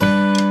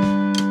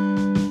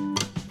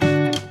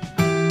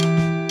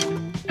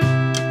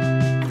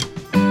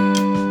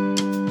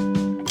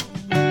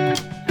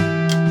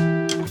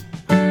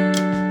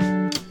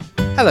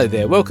Hello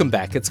there, welcome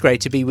back. It's great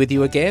to be with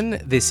you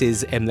again. This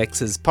is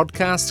MLEX's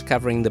podcast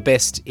covering the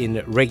best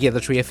in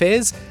regulatory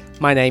affairs.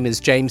 My name is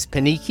James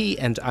Panichi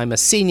and I'm a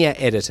senior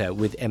editor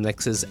with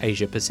MLEX's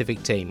Asia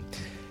Pacific team.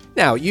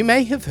 Now, you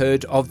may have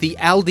heard of the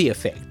Aldi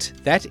effect.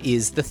 That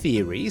is the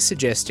theory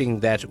suggesting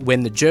that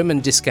when the German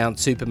discount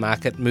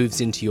supermarket moves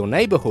into your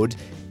neighbourhood,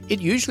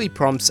 it usually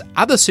prompts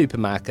other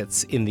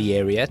supermarkets in the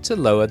area to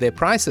lower their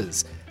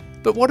prices.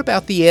 But what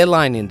about the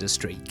airline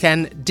industry?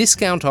 Can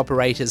discount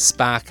operators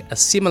spark a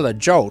similar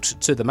jolt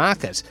to the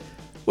market?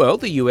 Well,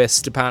 the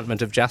US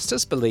Department of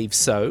Justice believes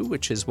so,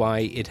 which is why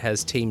it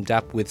has teamed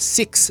up with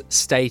 6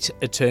 state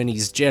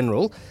attorneys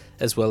general,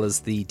 as well as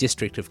the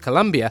District of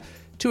Columbia,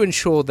 to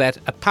ensure that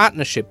a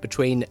partnership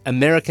between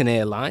American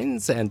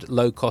Airlines and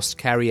low-cost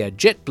carrier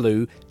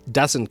JetBlue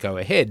doesn't go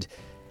ahead.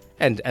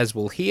 And as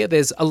we'll hear,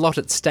 there's a lot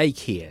at stake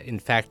here. In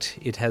fact,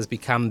 it has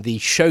become the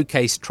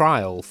showcase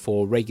trial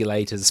for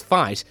regulators'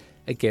 fight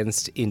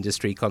against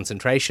industry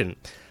concentration.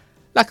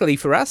 Luckily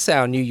for us,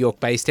 our New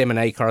York-based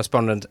M&A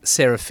correspondent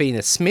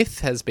Serafina Smith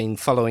has been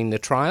following the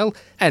trial,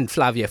 and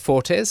Flavia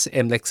Fortes,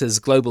 MLEX's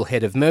global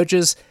head of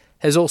mergers,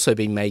 has also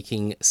been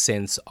making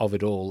sense of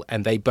it all,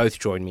 and they both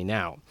join me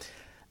now.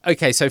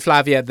 Okay, so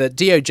Flavia, the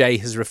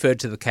DOJ has referred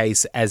to the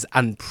case as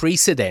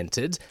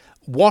unprecedented.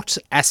 What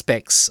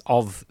aspects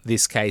of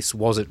this case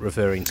was it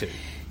referring to?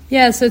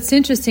 Yeah, so it's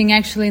interesting.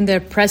 Actually, in their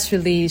press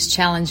release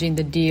challenging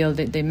the deal,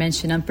 they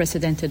mentioned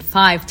unprecedented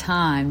 5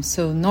 times.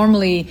 So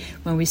normally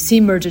when we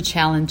see merger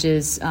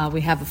challenges,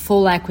 we have a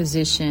full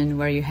acquisition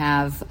where you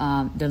have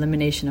the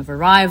elimination of a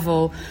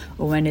rival,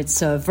 or when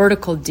it's a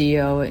vertical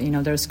deal,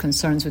 there's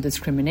concerns with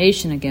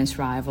discrimination against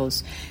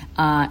rivals.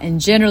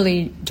 And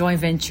generally, joint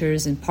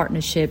ventures and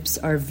partnerships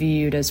are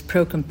viewed as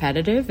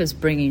pro-competitive, as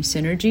bringing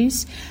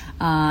synergies.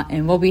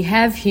 And what we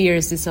have here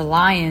is this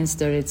alliance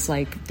that it's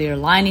like they're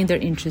aligning their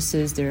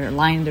interests, they're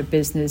aligning their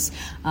business,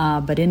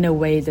 but in a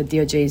way that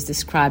DOJ is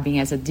describing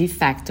as a de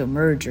facto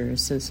merger.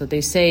 So they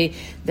say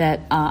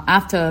that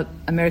after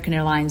American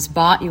Airlines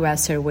bought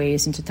U.S.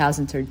 Airways in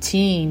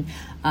 2013,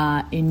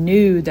 it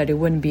knew that it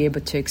wouldn't be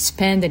able to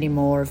expand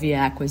anymore via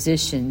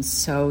acquisitions.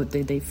 So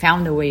they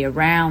found a way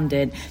around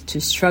it to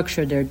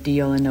structure their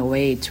deal in a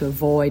way to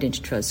avoid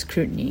antitrust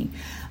scrutiny.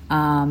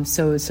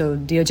 So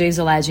DOJ is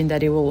alleging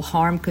that it will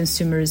harm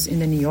consumers in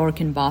the New York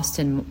and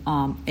Boston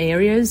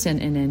areas, and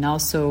then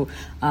also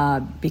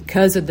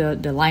because of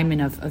the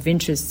alignment of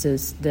interests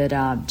that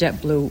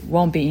JetBlue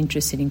won't be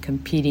interested in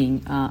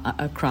competing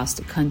across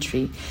the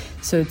country.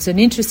 So it's an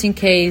interesting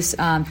case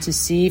to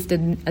see if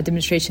the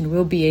administration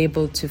will be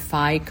able to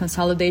fight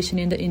consolidation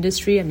in the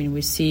industry. I mean,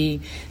 we see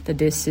that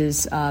this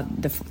is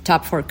the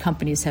top 4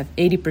 companies have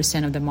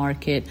 80% of the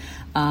market.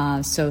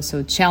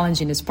 So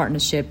challenging this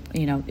partnership,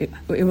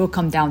 it will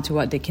come down to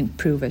what they can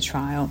prove at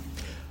trial.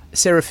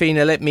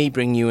 Serafina, let me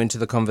bring you into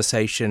the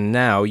conversation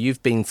now.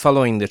 You've been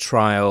following the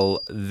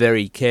trial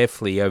very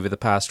carefully over the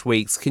past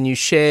weeks. Can you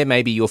share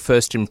maybe your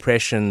first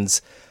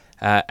impressions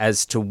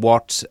as to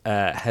what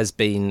has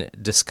been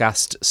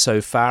discussed so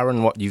far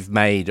and what you've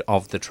made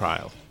of the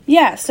trial?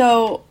 Yeah,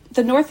 so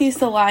the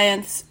Northeast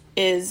Alliance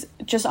is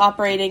just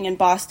operating in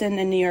Boston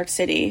and New York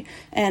City,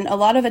 and a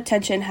lot of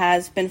attention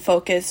has been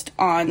focused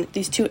on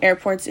these 2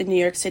 airports in New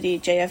York City,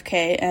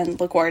 JFK and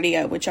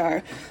LaGuardia, which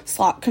are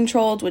slot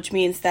controlled, which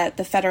means that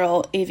the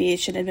Federal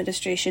Aviation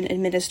Administration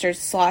administers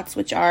slots,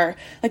 which are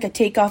like a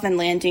takeoff and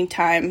landing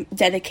time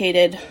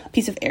dedicated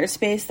piece of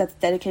airspace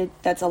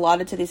that's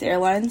allotted to these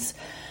airlines.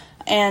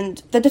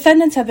 And the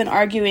defendants have been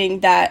arguing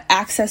that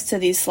access to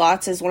these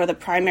slots is one of the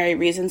primary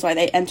reasons why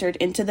they entered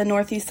into the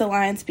Northeast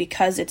Alliance,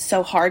 because it's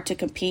so hard to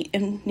compete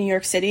in New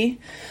York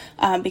City,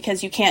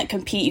 because you can't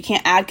compete, you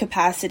can't add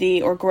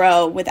capacity or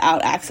grow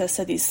without access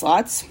to these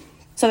slots.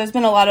 So there's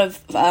been a lot of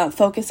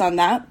focus on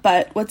that.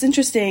 But what's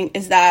interesting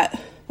is that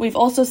we've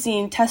also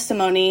seen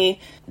testimony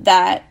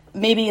that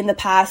maybe in the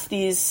past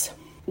these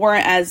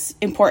weren't as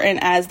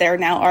important as they're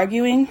now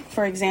arguing.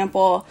 For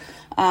example,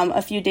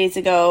 a few days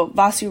ago,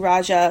 Vasu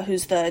Raja,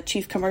 who's the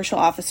chief commercial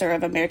officer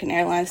of American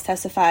Airlines,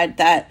 testified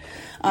that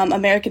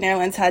American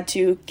Airlines had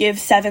to give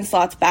 7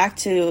 slots back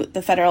to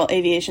the Federal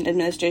Aviation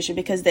Administration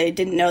because they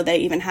didn't know they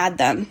even had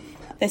them.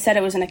 They said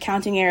it was an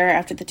accounting error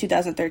after the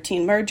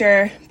 2013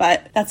 merger,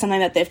 but that's something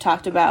that they've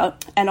talked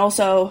about. And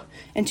also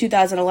in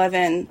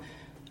 2011,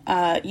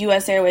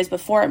 U.S. Airways,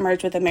 before it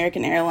merged with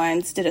American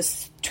Airlines, did a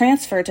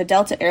transfer to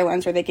Delta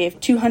Airlines where they gave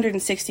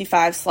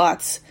 265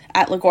 slots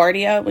at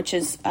LaGuardia, which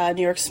is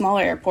New York's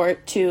smaller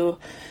airport, to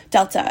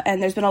Delta.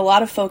 And there's been a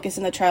lot of focus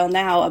in the trial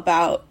now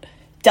about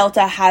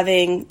Delta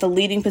having the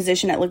leading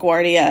position at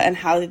LaGuardia and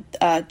how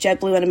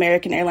JetBlue and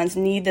American Airlines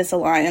need this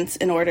alliance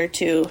in order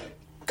to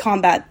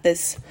combat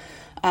this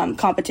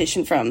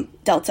competition from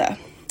Delta.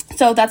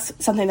 So that's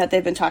something that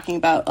they've been talking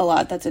about a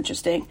lot. That's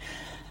interesting.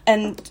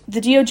 And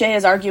the DOJ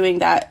is arguing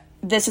that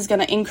this is going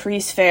to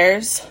increase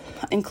fares,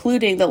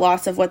 including the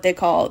loss of what they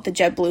call the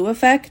JetBlue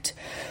effect,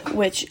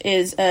 which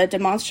is a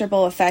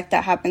demonstrable effect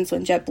that happens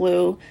when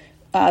JetBlue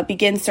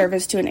begins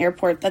service to an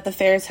airport, that the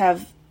fares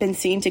have been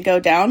seen to go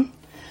down.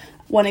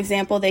 One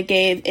example they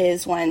gave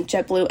is when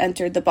JetBlue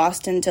entered the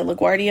Boston to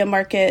LaGuardia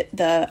market,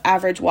 the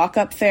average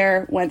walk-up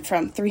fare went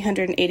from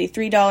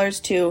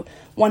 $383 to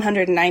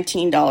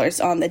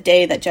 $119 on the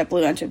day that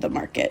JetBlue entered the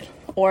market.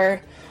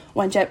 Or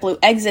when JetBlue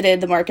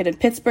exited the market in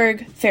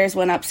Pittsburgh, fares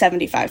went up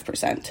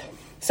 75%.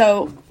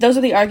 So those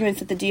are the arguments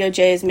that the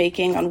DOJ is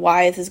making on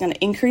why this is going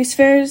to increase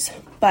fares.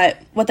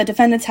 But what the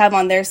defendants have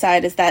on their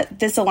side is that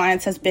this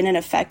alliance has been in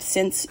effect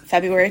since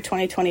February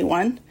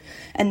 2021,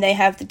 and they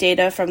have the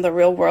data from the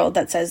real world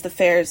that says the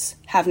fares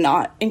have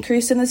not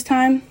increased in this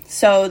time.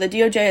 So the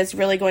DOJ is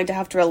really going to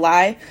have to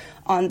rely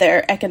on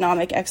their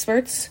economic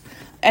experts.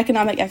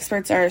 Economic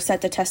experts are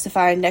set to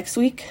testify next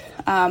week,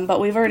 but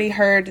we've already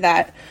heard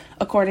that,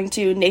 according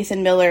to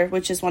Nathan Miller,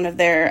 which is one of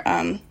their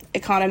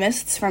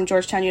economists from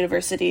Georgetown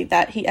University,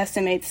 that he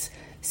estimates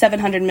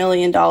 $700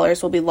 million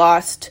will be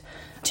lost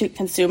to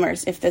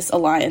consumers if this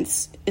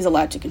alliance is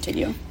allowed to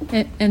continue.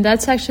 And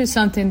that's actually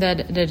something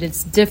that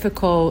it's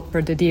difficult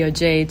for the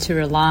DOJ to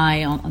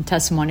rely on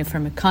testimony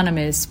from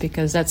economists,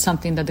 because that's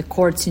something that the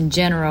courts in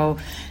general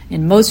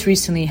and most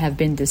recently have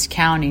been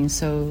discounting.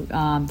 So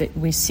that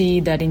we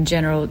see that in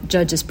general,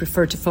 judges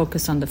prefer to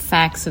focus on the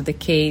facts of the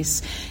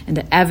case and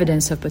the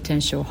evidence of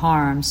potential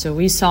harm. So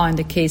we saw in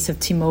the case of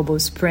T-Mobile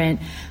Sprint,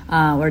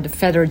 where the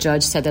federal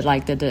judge said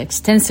that the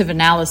extensive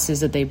analysis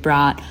that they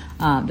brought,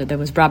 that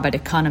was brought by the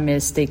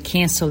economists, they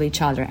cancel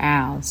each other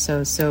out.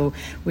 So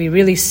we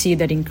really see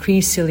that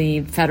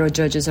increasingly federal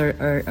judges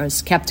are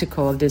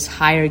skeptical of these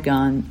hired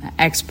gun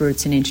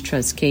experts in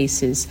antitrust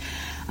cases.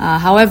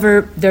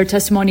 However, their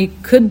testimony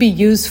could be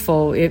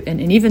useful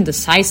and even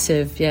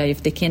decisive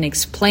if they can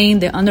explain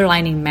the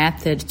underlying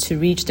method to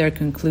reach their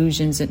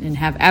conclusions and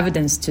have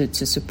evidence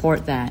to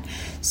support that.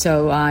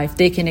 So if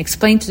they can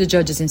explain to the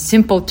judges in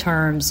simple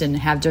terms and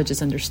have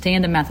judges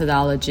understand the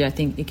methodology, I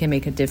think it can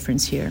make a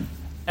difference here.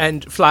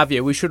 And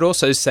Flavia, we should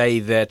also say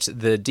that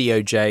the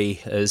DOJ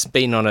has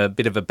been on a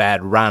bit of a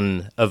bad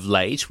run of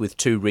late, with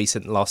 2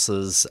 recent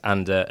losses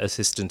under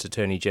Assistant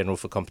Attorney General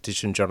for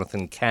Competition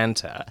Jonathan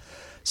Kanter.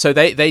 So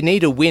they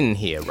need a win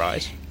here,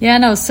 right? Yeah,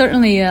 no,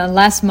 certainly.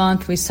 Last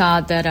month we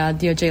saw that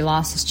DOJ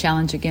lost its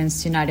challenge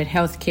against United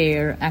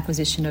Healthcare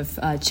acquisition of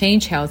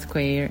Change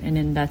Healthcare. And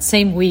in that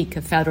same week,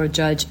 a federal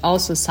judge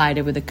also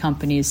sided with the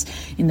companies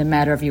in the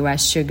matter of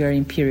U.S. Sugar,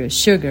 Imperial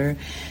Sugar.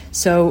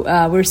 So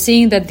we're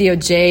seeing that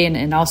DOJ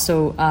and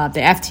also the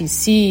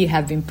FTC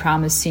have been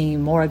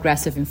promising more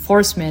aggressive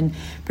enforcement,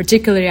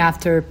 particularly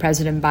after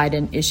President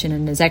Biden issued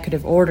an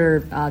executive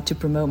order to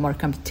promote more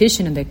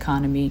competition in the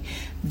economy.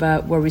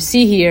 But what we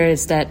see here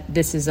is that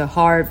this is a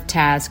hard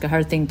task, a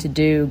hard thing to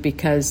do,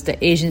 because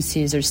the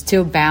agencies are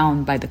still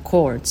bound by the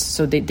courts.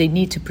 So they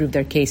need to prove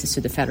their cases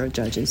to the federal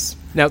judges.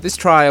 Now, this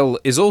trial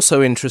is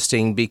also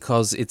interesting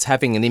because it's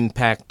having an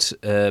impact,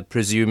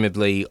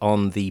 presumably,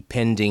 on the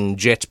pending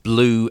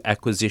JetBlue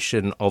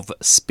acquisition of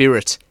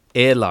Spirit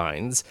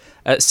Airlines.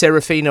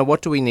 Serafina,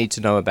 what do we need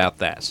to know about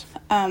that?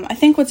 I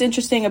think what's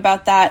interesting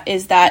about that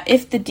is that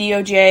if the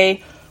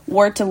DOJ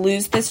were to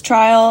lose this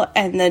trial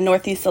and the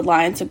Northeast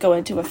Alliance would go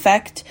into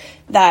effect,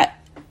 that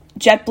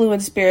JetBlue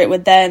and Spirit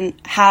would then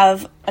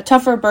have a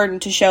tougher burden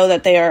to show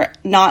that they are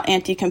not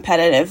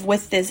anti-competitive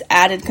with this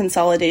added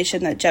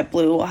consolidation that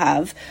JetBlue will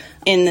have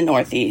in the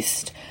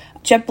Northeast.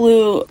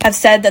 JetBlue have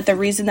said that the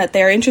reason that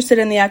they're interested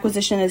in the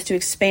acquisition is to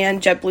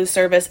expand JetBlue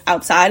service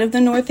outside of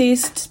the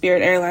Northeast.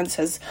 Spirit Airlines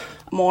has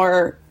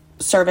more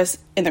service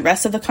in the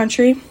rest of the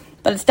country,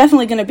 but it's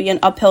definitely going to be an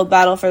uphill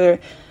battle for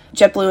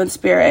JetBlue and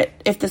Spirit,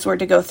 if this were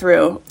to go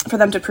through, for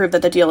them to prove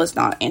that the deal is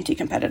not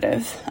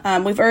anti-competitive.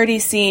 We've already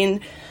seen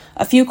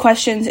a few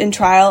questions in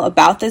trial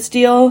about this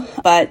deal,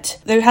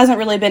 but there hasn't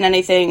really been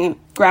anything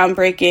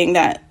groundbreaking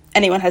that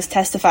anyone has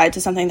testified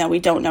to something that we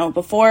don't know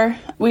before.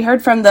 We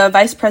heard from the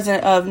Vice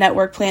President of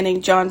Network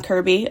Planning, John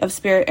Kirby, of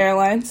Spirit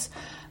Airlines.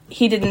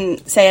 He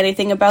didn't say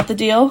anything about the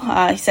deal.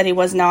 He said he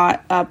was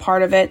not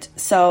part of it,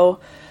 so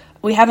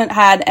we haven't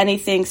had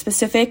anything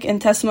specific in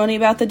testimony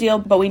about the deal,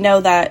 but we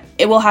know that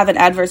it will have an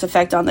adverse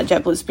effect on the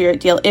JetBlue Spirit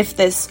deal if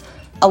this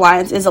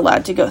alliance is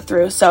allowed to go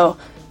through. So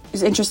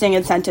there's interesting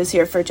incentives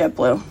here for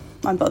JetBlue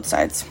on both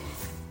sides.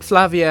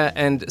 Flavia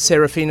and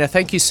Serafina,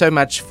 thank you so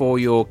much for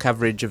your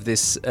coverage of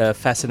this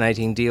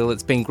fascinating deal.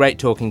 It's been great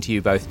talking to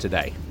you both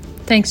today.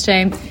 Thanks,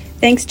 James.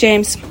 Thanks,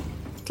 James.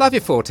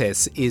 Flavia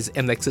Fortes is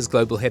MLEX's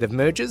Global Head of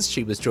Mergers.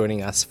 She was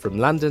joining us from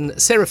London.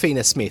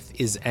 Serafina Smith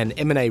is an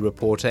M&A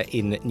reporter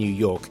in New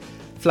York.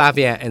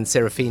 Flavia and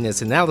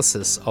Serafina's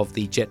analysis of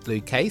the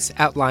JetBlue case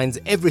outlines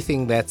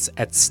everything that's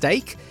at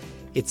stake.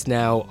 It's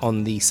now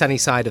on the sunny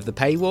side of the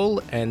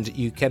paywall, and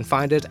you can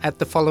find it at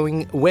the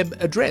following web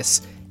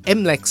address,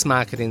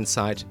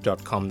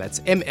 mlexmarketinsight.com. That's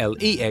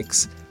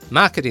MLEX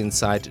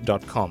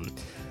marketinsight.com.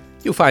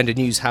 You'll find a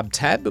News Hub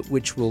tab,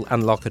 which will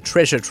unlock a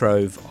treasure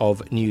trove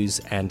of news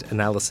and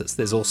analysis.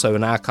 There's also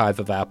an archive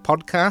of our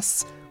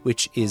podcasts,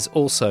 which is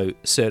also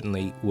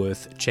certainly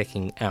worth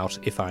checking out,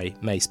 if I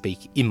may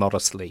speak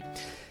immodestly.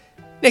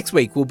 Next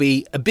week will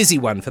be a busy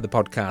one for the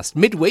podcast.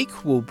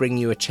 Midweek, we'll bring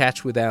you a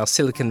chat with our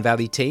Silicon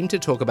Valley team to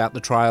talk about the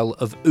trial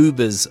of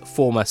Uber's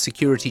former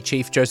security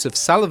chief, Joseph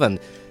Sullivan,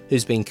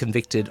 who's been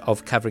convicted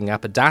of covering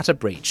up a data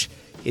breach.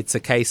 It's a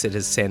case that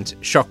has sent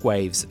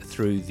shockwaves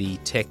through the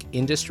tech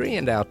industry,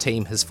 and our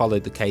team has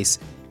followed the case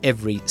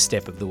every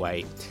step of the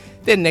way.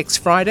 Then next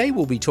Friday,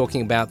 we'll be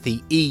talking about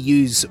the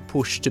EU's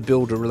push to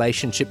build a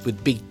relationship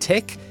with big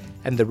tech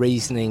and the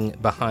reasoning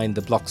behind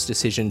the bloc's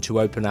decision to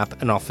open up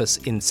an office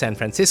in San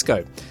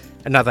Francisco.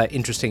 Another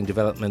interesting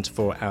development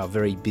for our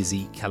very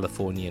busy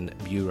Californian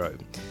bureau.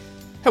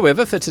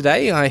 However, for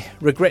today, I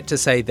regret to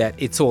say that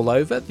it's all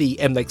over. The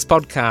MLEX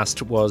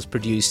podcast was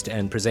produced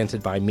and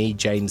presented by me,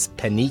 James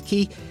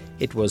Panichi.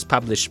 It was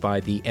published by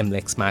the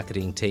MLEX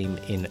marketing team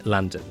in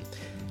London.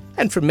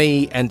 And from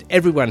me and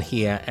everyone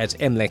here at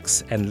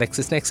MLEX and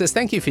LexisNexis,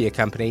 thank you for your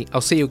company.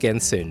 I'll see you again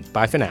soon.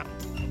 Bye for now.